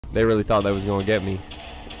They really thought that was gonna get me.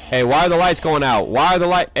 Hey, why are the lights going out? Why are the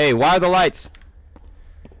light? Hey, why are the lights?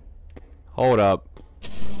 Hold up.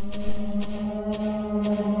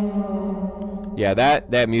 Yeah,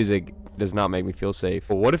 that music does not make me feel safe.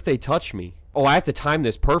 But what if they touch me? Oh, I have to time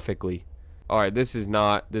this perfectly. All right, this is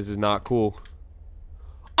not cool.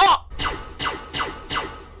 Oh!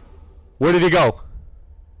 Where did he go?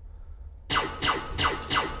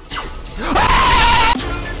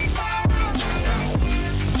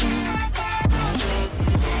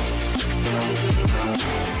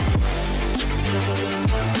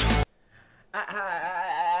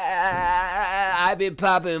 I've been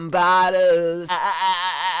popping bottles.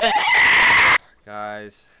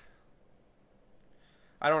 Guys,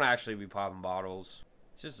 I don't actually be popping bottles.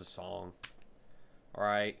 It's just a song.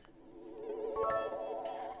 Alright.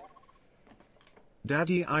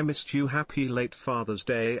 Daddy, I missed you. Happy late Father's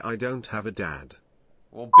Day. I don't have a dad.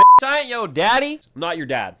 Well, bitch, I ain't your daddy. I'm not your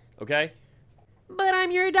dad, okay? But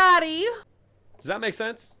I'm your daddy. Does that make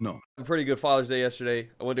sense? No. A pretty good Father's Day yesterday.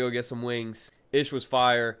 I went to go get some wings. Ish was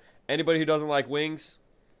fire. Anybody who doesn't like wings,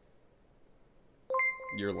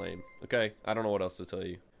 you're lame, okay? I don't know what else to tell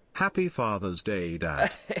you. Happy Father's Day,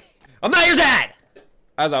 Dad. I'm not your dad!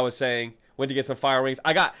 As I was saying, went to get some fire wings.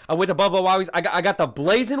 I went to Buffalo Wild Wings. I got the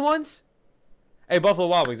blazing ones. Hey, Buffalo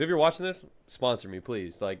Wild Wings, if you're watching this, sponsor me,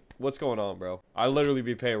 please. Like, what's going on, bro? I literally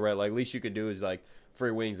be paying rent. Like, least you could do is, like,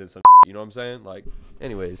 free wings and some you know what I'm saying? Like,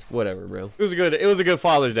 anyways, whatever, bro. It was a good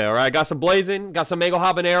Father's Day, all right? Got some blazing, got some mango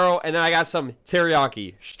habanero, and then I got some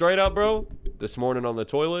teriyaki. Straight up, bro, this morning on the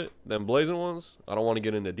toilet, them blazing ones, I don't want to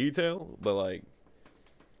get into detail, but, like,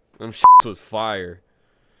 them shits was fire.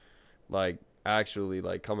 Like, actually,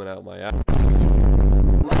 like, coming out my ass.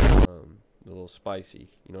 A little spicy,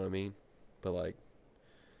 you know what I mean? But, like,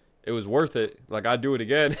 it was worth it. Like, I'd do it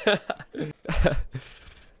again.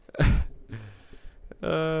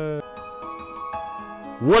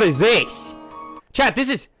 What is this? Chat, this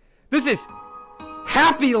is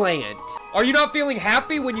Happyland. Are you not feeling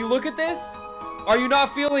happy when you look at this? Are you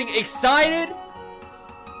not feeling excited?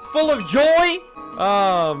 Full of joy?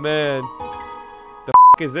 Oh, man. The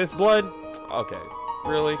f is this blood? Okay.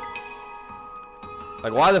 Really?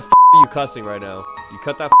 Like, why the f are you cussing right now? You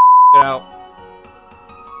cut that f out.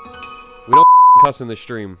 We don't cuss in the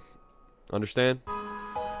stream. Understand?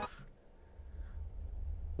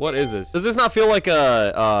 What is this? Does this not feel like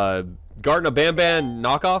a garten of banban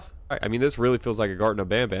knockoff? I mean, this really feels like a garten of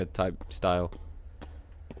banban type style.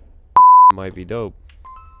 Might be dope.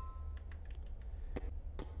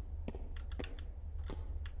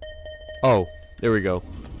 Oh, there we go.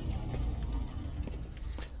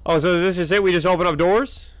 Oh, so this is it? We just open up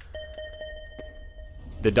doors?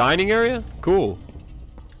 The dining area? Cool.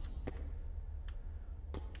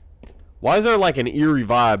 Why is there like an eerie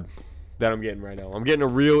vibe that I'm getting right now? I'm getting a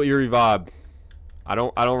real eerie vibe. I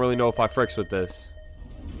don't really know if I fricks with this.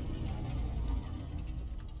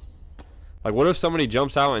 Like, what if somebody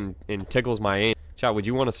jumps out and tickles my aim? Chat, would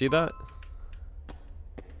you want to see that?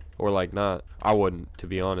 Or like not? I wouldn't, to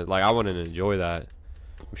be honest. Like, I wouldn't enjoy that.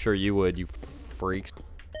 I'm sure you would, you freaks.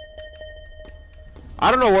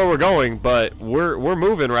 I don't know where we're going, but we're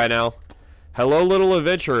moving right now. Hello, little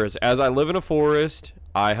adventurers. As I live in a forest,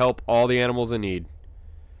 I help all the animals in need.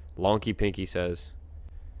 Lonky Pinky says.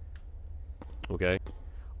 Okay.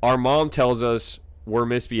 Our mom tells us we're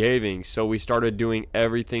misbehaving, so we started doing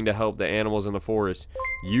everything to help the animals in the forest.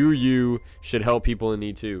 You should help people in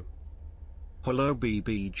need too. Hello,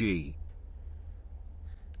 BBG.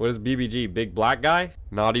 What is BBG? Big black guy?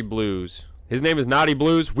 Naughty Blues. His name is Naughty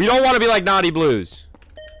Blues. We don't want to be like Naughty Blues.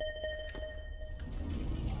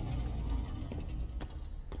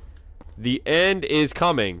 The end is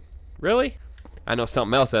coming. Really? I know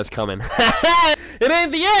something else that's coming. It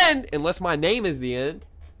ain't the end unless my name is the end.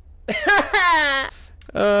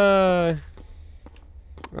 I'm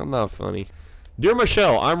not funny. Dear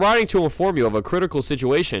Michelle, I'm writing to inform you of a critical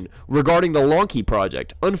situation regarding the Lonky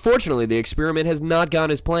project. Unfortunately, the experiment has not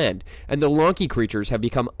gone as planned, and the Lonky creatures have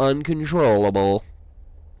become uncontrollable.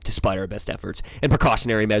 Despite our best efforts and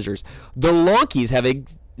precautionary measures, the Lonkies have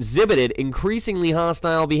exhibited increasingly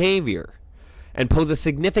hostile behavior and pose a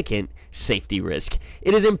significant safety risk.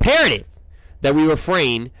 It is imperative that we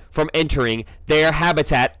refrain from entering their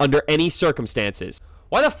habitat under any circumstances.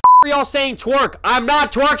 Why the f are y'all saying twerk? I'm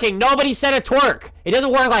not twerking. Nobody said a twerk. It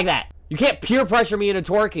doesn't work like that. You can't peer pressure me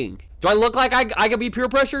into twerking. Do I look like I can be peer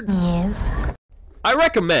pressured? Yes. I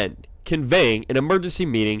recommend convening an emergency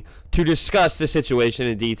meeting to discuss the situation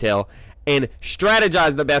in detail and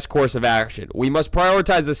strategize the best course of action. We must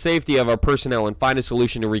prioritize the safety of our personnel and find a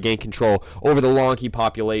solution to regain control over the Lonky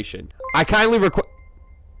population. I kindly request...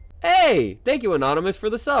 Hey, thank you, Anonymous, for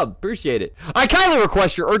the sub. Appreciate it. I kindly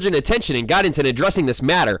request your urgent attention and guidance in addressing this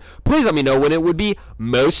matter. Please let me know when it would be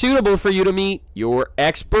most suitable for you to meet. Your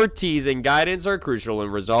expertise and guidance are crucial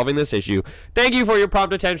in resolving this issue. Thank you for your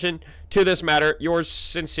prompt attention to this matter. Yours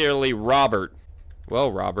sincerely, Robert.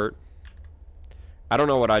 Well, Robert, I don't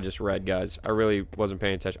know what I just read, guys. I really wasn't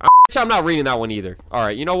paying attention. I'm not reading that one either. All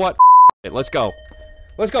right, you know what? Let's go.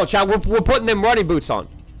 Let's go, chat. We're putting them running boots on.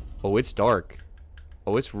 Oh, it's dark.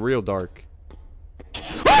 Oh, it's real dark.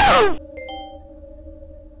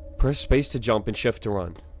 Press space to jump and shift to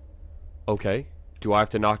run. Okay. Do I have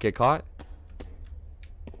to not get caught?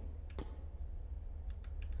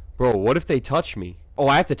 Bro, what if they touch me? Oh,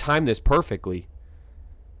 I have to time this perfectly.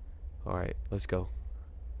 Alright, let's go.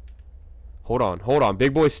 Hold on, hold on.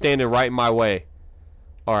 Big boy's standing right in my way.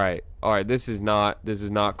 Alright, alright. This is not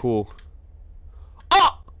cool.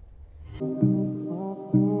 Oh!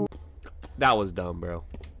 That was dumb, bro.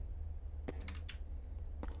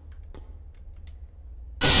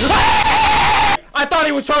 I thought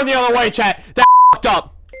he was turning the other way, chat. That fucked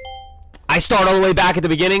up. I start all the way back at the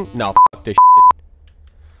beginning? No, fuck this shit.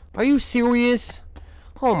 Are you serious?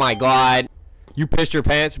 Oh my god. You pissed your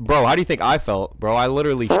pants? Bro, how do you think I felt? Bro, I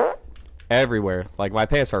literally everywhere. Like, my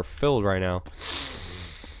pants are filled right now.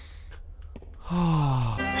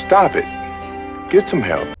 Stop it. Get some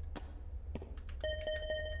help.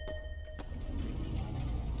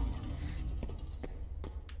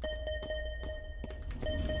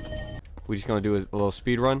 We just gonna do a little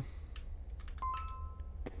speed run.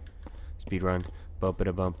 Speed run. Bump it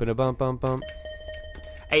a bump it a bump bump bump.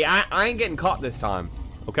 Hey, I ain't getting caught this time.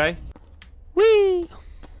 Okay? Whee!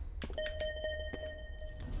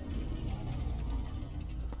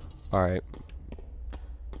 Alright.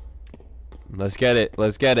 Let's get it.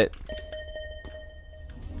 Let's get it.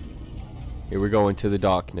 Here we go into the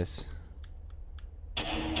darkness.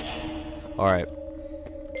 Alright.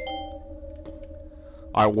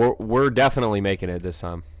 Alright, we're definitely making it this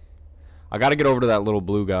time. I gotta get over to that little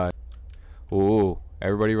blue guy. Ooh,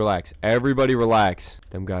 everybody relax. Everybody relax.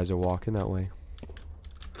 Them guys are walking that way.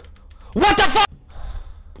 What the fuck?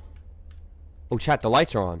 Oh, chat, the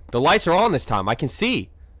lights are on. The lights are on this time. I can see.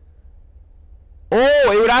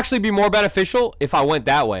 Oh, it would actually be more beneficial if I went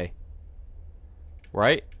that way.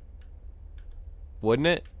 Right? Wouldn't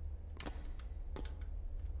it?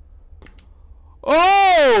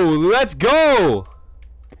 Oh, let's go.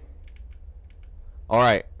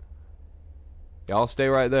 Alright. Y'all stay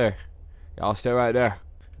right there. Y'all stay right there.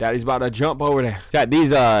 Daddy's about to jump over there. Chat,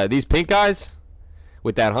 these pink guys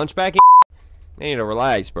with that hunchback, they need to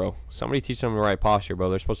relax, bro. Somebody teach them the right posture, bro.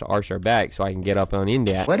 They're supposed to arch their back so I can get up on in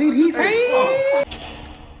that. What did he say?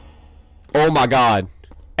 Oh my god.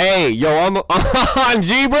 Hey, yo, I'm on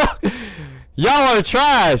G, bro. Y'all are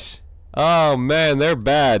trash. Oh man, they're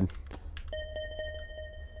bad.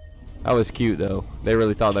 That was cute though. They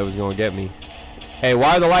really thought that was gonna get me. Hey,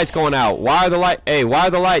 why are the lights going out? Why are the light? Hey, why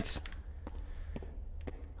are the lights?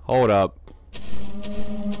 Hold up.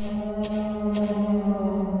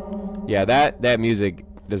 Yeah, that music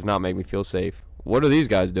does not make me feel safe. What are these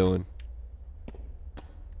guys doing?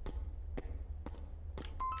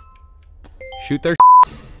 Shoot their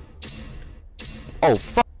Oh,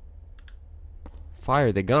 fuck.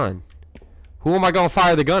 Fire the gun. Who am I gonna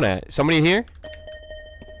fire the gun at? Somebody in here?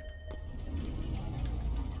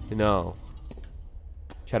 No.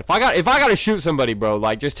 Chat, if I gotta shoot somebody, bro,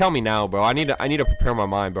 like, just tell me now, bro. I need to prepare my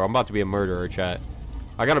mind, bro. I'm about to be a murderer, chat.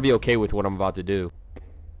 I gotta be okay with what I'm about to do.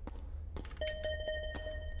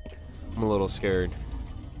 I'm a little scared.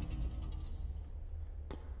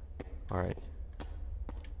 Alright.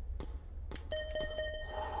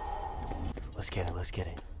 Let's get it, let's get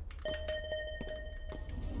it.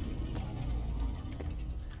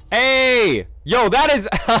 Hey! Yo, that is...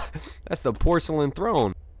 that's the porcelain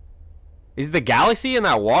throne. Is the galaxy in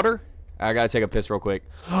that water? I gotta take a piss real quick.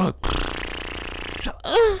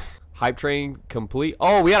 Hype train complete.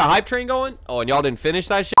 Oh, we had a hype train going? Oh, and y'all didn't finish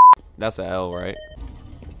that shit? That's a L, right?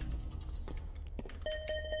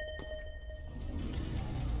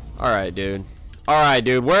 Alright, dude. Alright,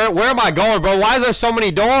 dude. Where am I going, bro? Why is there so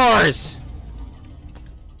many doors?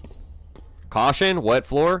 Caution, wet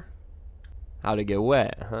floor. How to get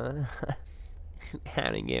wet, huh?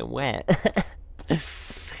 How to get wet.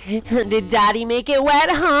 Did daddy make it wet,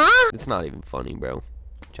 huh? It's not even funny, bro.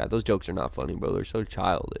 Chat, those jokes are not funny, bro. They're so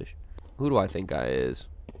childish. Who do I think I is?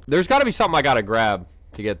 There's gotta be something I gotta grab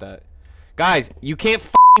to get that. Guys, you can't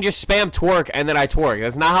just spam twerk and then I twerk.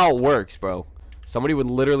 That's not how it works, bro. Somebody would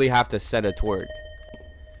literally have to set a twerk.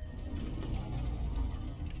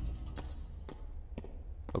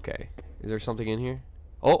 Okay. Is there something in here?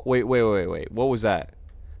 Oh, wait. What was that?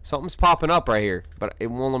 Something's popping up right here, but it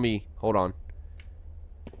won't let me. Hold on.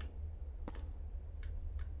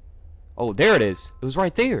 Oh, there it is. It was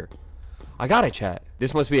right there. I got it, chat.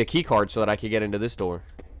 This must be a key card so that I can get into this door.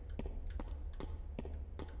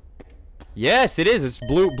 Yes, it is. It's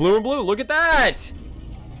blue and blue. Look at that.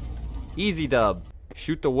 Easy dub.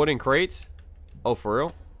 Shoot the wooden crates. Oh, for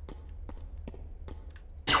real?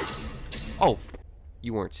 Oh,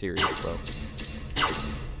 you weren't serious, bro.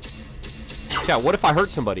 Chat, what if I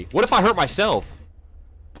hurt somebody? What if I hurt myself?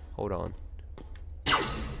 Hold on.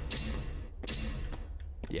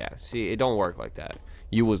 Yeah, see, it don't work like that.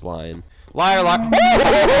 You was lying. Liar, liar.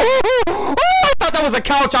 Oh, I thought that was a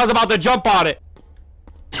couch. I was about to jump on it.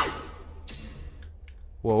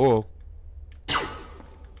 Whoa, whoa.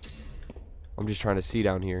 I'm just trying to see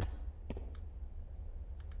down here.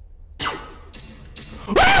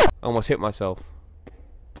 I almost hit myself.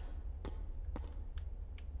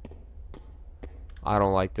 I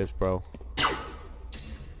don't like this, bro.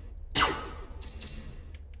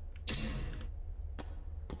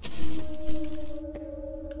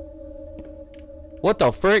 What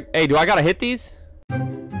the frick? Hey, do I gotta hit these?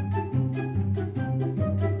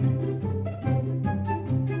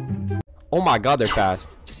 Oh my god, they're fast.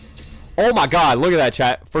 Oh my god, look at that,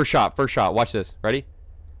 chat. First shot, first shot. Watch this. Ready?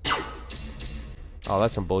 Oh,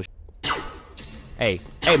 that's some bullshit. Hey,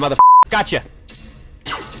 hey, mother. Gotcha.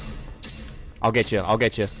 I'll get you. I'll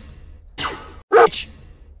get you. Reach.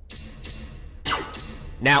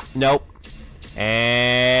 Now, nope.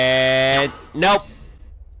 And nope.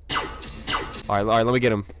 All right, let me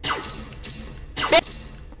get him.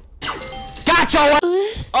 Gotcha!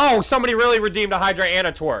 Oh, somebody really redeemed a Hydra and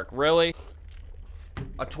a twerk. Really?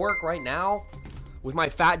 A twerk right now? With my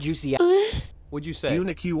fat, juicy ass? What'd you say?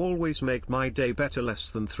 Unique, you always make my day better. Less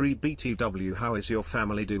than 3 BTW. How is your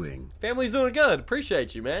family doing? Family's doing good.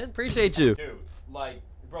 Appreciate you, man. Appreciate you. Dude, like,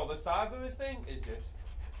 bro, the size of this thing is just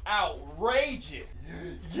outrageous.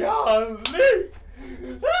 Golly.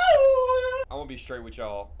 I'm gonna be straight with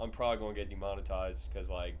y'all. I'm probably gonna get demonetized because,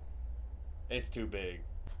 like, it's too big.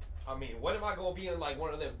 I mean, when am I gonna be in, like,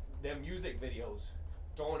 one of them music videos?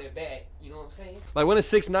 Throwing it back, you know what I'm saying? Like, when is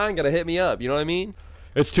 6ix9ine gonna hit me up, you know what I mean?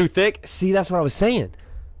 It's too thick. See, that's what I was saying.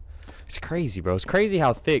 It's crazy, bro. It's crazy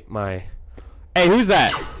how thick my... Hey, who's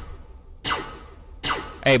that?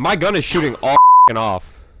 Hey, my gun is shooting all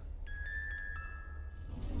off.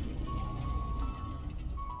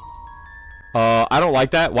 I don't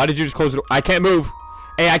like that. Why did you just close the door? I can't move.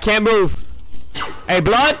 Hey, I can't move. Hey,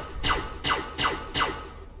 blood.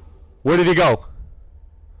 Where did he go?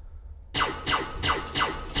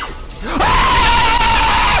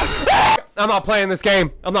 I'm not playing this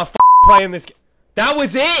game. I'm not playing this game. That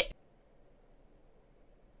was it?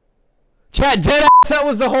 Chat, dead ass, that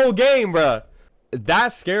was the whole game, bruh.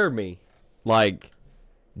 That scared me. Like,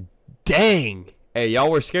 dang. Hey, y'all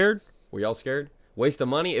were scared? Were y'all scared? Waste of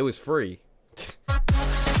money? It was free.